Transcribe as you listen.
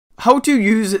how to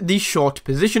use the short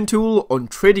position tool on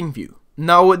TradingView.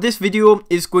 Now, this video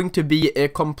is going to be a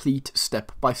complete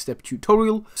step-by-step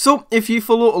tutorial, so if you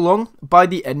follow along, by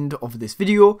the end of this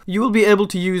video, you will be able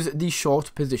to use the short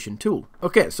position tool.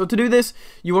 Okay, so to do this,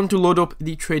 you want to load up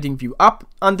the TradingView app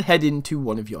and head into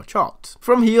one of your charts.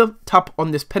 From here, tap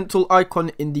on this pencil icon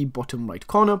in the bottom right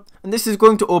corner, and this is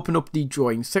going to open up the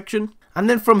drawing section. And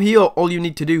then from here, all you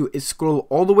need to do is scroll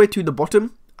all the way to the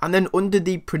bottom, and then under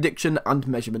the prediction and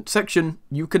measurement section,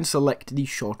 you can select the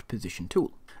short position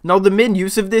tool. Now, the main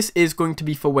use of this is going to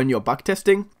be for when you're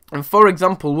backtesting. And for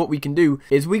example, what we can do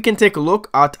is we can take a look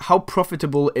at how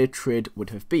profitable a trade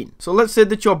would have been. So let's say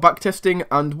that you're backtesting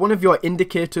and one of your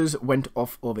indicators went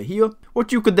off over here.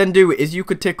 What you could then do is you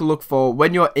could take a look for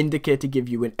when your indicator give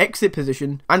you an exit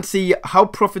position and see how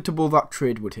profitable that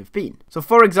trade would have been. So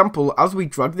for example, as we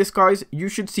drag this, guys, you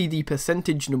should see the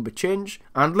percentage number change.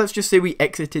 And let's just say we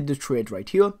exited the trade right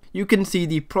here. You can see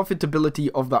the profitability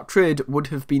of that trade would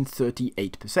have been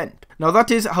 38%. Now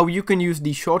that is how you can use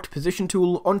the short position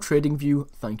tool on TradingView.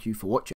 Thank you for watching.